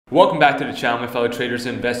Welcome back to the channel, my fellow traders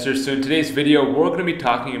and investors. So in today's video, we're going to be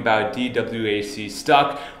talking about DWAC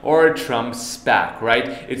stock, or Trump's SPAC, right?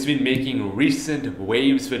 It's been making recent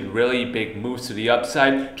waves with really big moves to the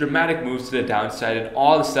upside, dramatic moves to the downside, and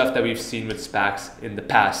all the stuff that we've seen with SPACs in the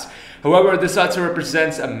past. However, this also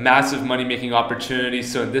represents a massive money-making opportunity.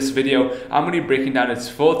 So in this video, I'm going to be breaking down its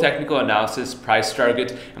full technical analysis, price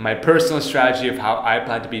target, and my personal strategy of how I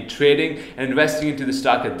plan to be trading and investing into the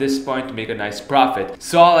stock at this point to make a nice profit.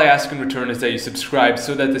 So all I ask in return is that you subscribe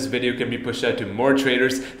so that this video can be pushed out to more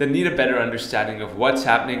traders that need a better understanding of what's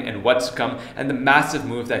happening and what's to come and the massive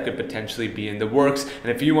move that could potentially be in the works.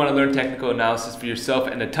 And if you want to learn technical analysis for yourself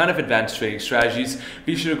and a ton of advanced trading strategies,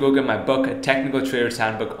 be sure to go get my book, A Technical Trader's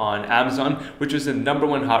Handbook, on Amazon, which is the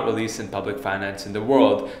 #1 hot release in public finance in the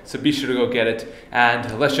world. So be sure to go get it,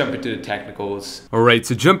 and let's jump into the technicals. Alright,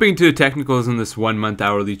 so jumping to the technicals in this 1 month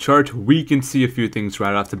hourly chart, we can see a few things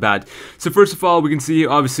right off the bat. So first of all, we can see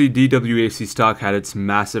obviously DWAC stock had its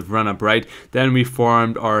massive run up, right? Then we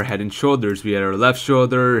formed our head and shoulders. We had our left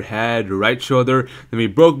shoulder, head, right shoulder. Then we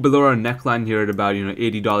broke below our neckline here at about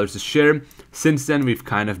 $80 a share. Since then, we've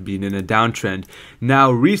kind of been in a downtrend.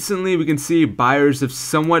 Now, recently, we can see buyers have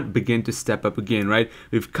somewhat begin to step up again, right?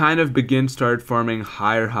 We've kind of started forming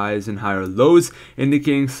higher highs and higher lows,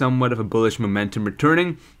 indicating somewhat of a bullish momentum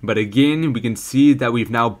returning. But again, we can see that we've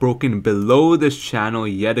now broken below this channel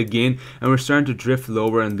yet again, and we're starting to drift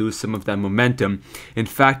lower and lose some of that momentum. In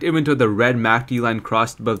fact, even though the red MACD line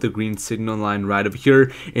crossed above the green signal line right up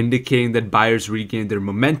here, indicating that buyers regained their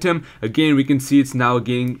momentum, again, we can see it's now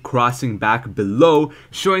again crossing back below,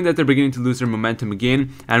 showing that they're beginning to lose their momentum again.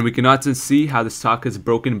 And we can also see how the stock has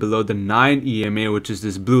broken below the 9 EMA, which is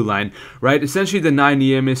this blue line, right? Essentially, the 9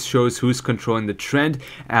 EMA shows who's controlling the trend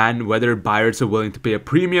and whether buyers are willing to pay a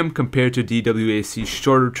premium compared to DWAC's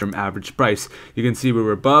shorter term average price. You can see we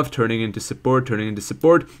were above, turning into support, turning into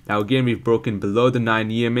support. Now again, we've broken below the 9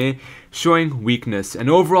 EMA, showing weakness. And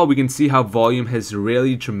overall, we can see how volume has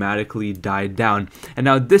really dramatically died down. And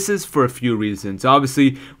now this is for a few reasons.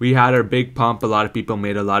 Obviously, we had our big pump. A lot of people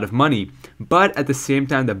made a lot of money. But at the same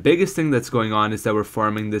time, the biggest thing that's going on is that we're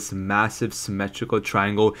forming this massive symmetrical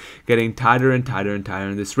triangle, getting tighter and tighter and tighter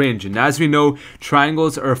in this range. And as we know,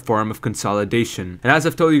 triangles are a form of consolidation. And as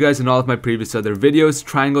I've told you guys in all of my previous other videos,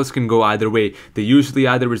 triangles can go either way. They usually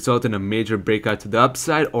either result in a major breakout to the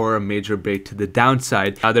upside or a major break to the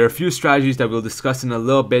downside. Now, there are a few strategies that we'll discuss in a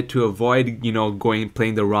little bit to avoid,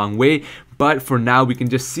 playing the wrong way. But for now, we can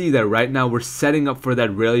just see that right now we're setting up for that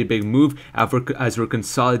really big move as we're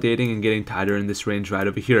consolidating and getting tighter in this range right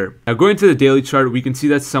over here. Now, going to the daily chart, we can see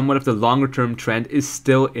that somewhat of the longer term trend is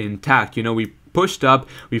still intact. We pushed up,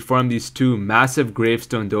 we formed these two massive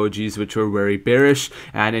gravestone dojis, which were very bearish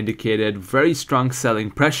and indicated very strong selling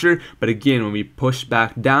pressure. But again, when we pushed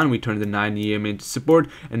back down, we turned the 9 EMA into support,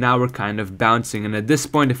 and now we're kind of bouncing. And at this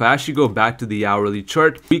point, if I actually go back to the hourly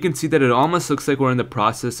chart, we can see that it almost looks like we're in the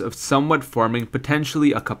process of somewhat forming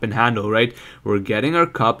potentially a cup and handle, right? We're getting our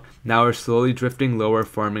cup, now we're slowly drifting lower,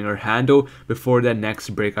 forming our handle before that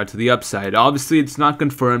next breakout to the upside. Obviously, it's not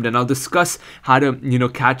confirmed, and I'll discuss how to,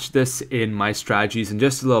 catch this in my strategies in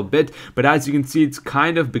just a little bit. But as you can see, it's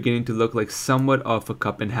kind of beginning to look like somewhat of a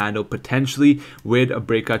cup and handle, potentially with a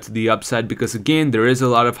breakout to the upside, because again, there is a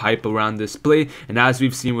lot of hype around this play. And as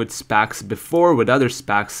we've seen with SPACs before, with other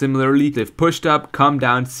SPACs similarly, they've pushed up, come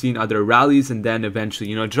down, seen other rallies, and then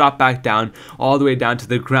eventually, drop back down all the way down to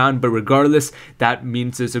the ground. But regardless, that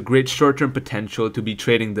means there's a great short-term potential to be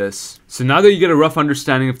trading this. So now that you get a rough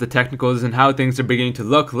understanding of the technicals and how things are beginning to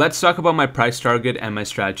look, let's talk about my price target and my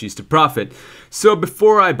strategies to profit. So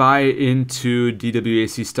before I buy into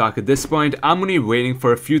DWAC stock at this point, I'm going to be waiting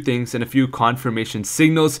for a few things and a few confirmation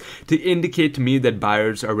signals to indicate to me that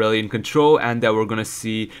buyers are really in control and that we're going to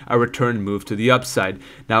see a return move to the upside.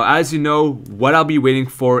 Now, as you know, what I'll be waiting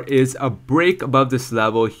for is a break above this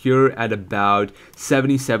level here at about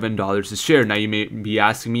 $77 a share. Now, you may be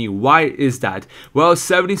asking me, why is that? Well,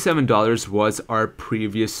 $77 was our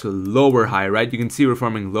previous lower high, right? You can see we're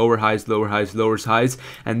forming lower highs, lower highs, lower highs,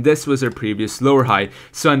 and this was our previous lower high.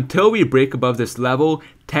 So until we break above this level,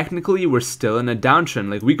 technically we're still in a downtrend.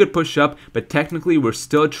 Like, we could push up, but technically we're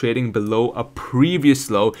still trading below a previous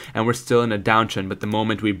low and we're still in a downtrend. But the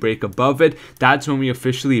moment we break above it, that's when we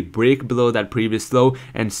officially break below that previous low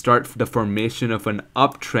and start the formation of an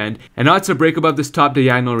uptrend, and also break above this top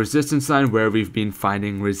diagonal resistance line where we've been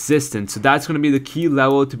finding resistance. So that's going to be the key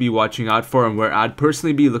level to be watching out for, and where I'd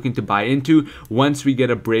personally be looking to buy into once we get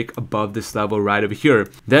a break above this level right over here.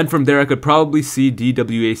 Then from there, I could probably see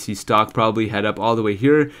DWAC stock probably head up all the way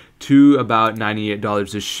here to about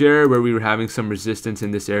 $98 a share, where we were having some resistance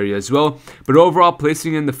in this area as well. But overall,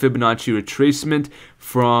 placing in the Fibonacci retracement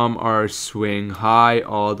from our swing high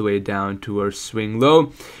all the way down to our swing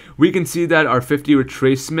low, we can see that our 50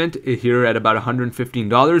 retracement here at about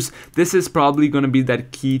 $115. This is probably going to be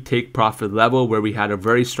that key take profit level where we had a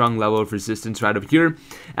very strong level of resistance right over here.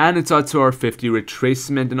 And it's also our 50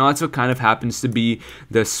 retracement, and also kind of happens to be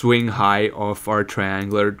the swing high of our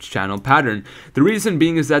triangular channel pattern. The reason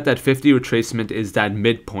being is that 50 retracement is that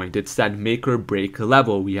midpoint. It's that make or break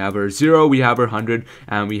level. We have our 0, we have our 100,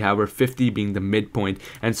 and we have our 50 being the midpoint.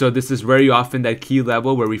 And so this is very often that key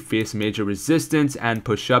level where we face major resistance and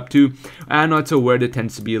push up to, and also where there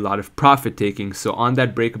tends to be a lot of profit taking. So on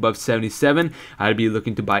that break above 77, I'd be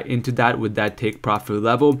looking to buy into that with that take profit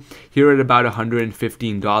level here at about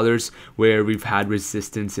 $115, where we've had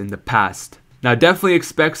resistance in the past. Now, definitely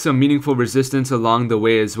expect some meaningful resistance along the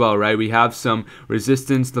way as well, right? We have some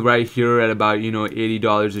resistance right here at about,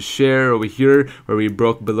 $80 a share over here, where we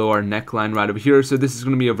broke below our neckline right over here. So this is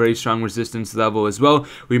going to be a very strong resistance level as well.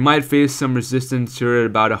 We might face some resistance here at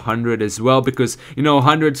about 100 as well, because,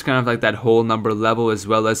 100 is kind of like that whole number level, as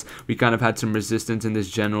well as we kind of had some resistance in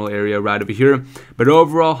this general area right over here. But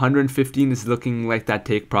overall, 115 is looking like that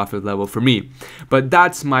take profit level for me. But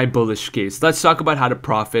that's my bullish case. Let's talk about how to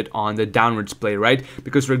profit on the downwards play, right?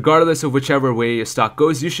 Because regardless of whichever way a stock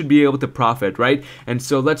goes, you should be able to profit, right? And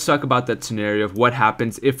so let's talk about that scenario of what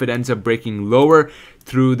happens if it ends up breaking lower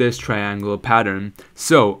through this triangle pattern.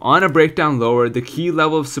 So on a breakdown lower, the key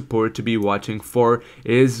level of support to be watching for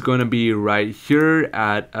is going to be right here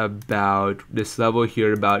at about this level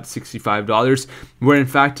here, about $65, where in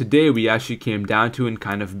fact today we actually came down to and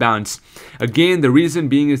kind of bounced. Again, the reason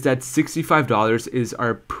being is that $65 is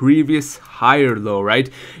our previous higher low, right?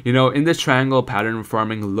 In this triangle pattern, we're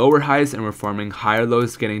forming lower highs and we're forming higher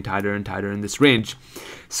lows, getting tighter and tighter in this range.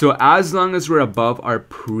 So as long as we're above our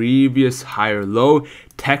previous higher low,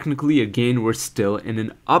 technically, again, we're still in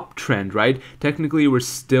an uptrend, right? Technically, we're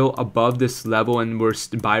still above this level, and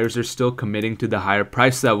buyers are still committing to the higher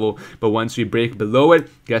price level. But once we break below it,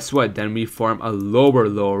 guess what? Then we form a lower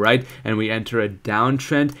low, right? And we enter a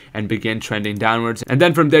downtrend and begin trending downwards. And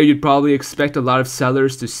then from there, you'd probably expect a lot of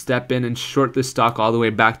sellers to step in and short the stock all the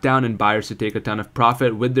way back down, and buyers to take a ton of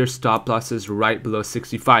profit with their stop losses right below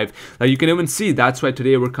 65. Now you can even see that's why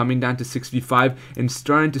today we're coming down to 65 and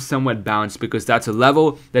starting to somewhat bounce, because that's a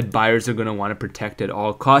level that buyers are going to want to protect at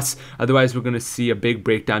all costs. Otherwise, we're going to see a big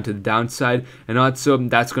breakdown to the downside, and also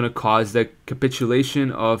that's going to cause the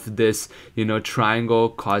capitulation of this triangle,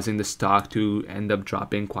 causing the stock to end up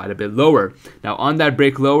dropping quite a bit lower. Now on that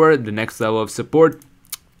break lower, the next level of support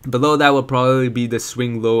below that will probably be the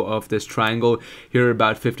swing low of this triangle here,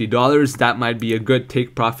 about $50. That might be a good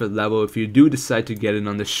take profit level if you do decide to get in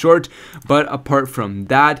on the short. But apart from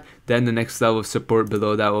that, then the next level of support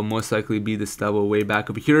below that will most likely be this level way back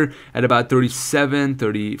over here at about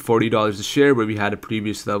 $40 a share, where we had a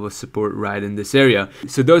previous level of support right in this area.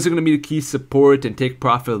 So those are going to be the key support and take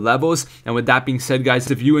profit levels. And with that being said, guys,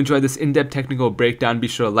 if you enjoyed this in-depth technical breakdown, be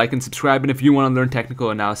sure to like and subscribe. And if you want to learn technical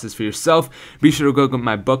analysis for yourself, be sure to go get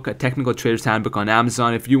my book, A Technical Trader's Handbook, on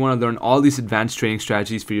Amazon if you want to learn all these advanced trading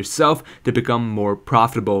strategies for yourself to become more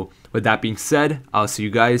profitable. With that being said, I'll see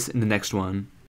you guys in the next one.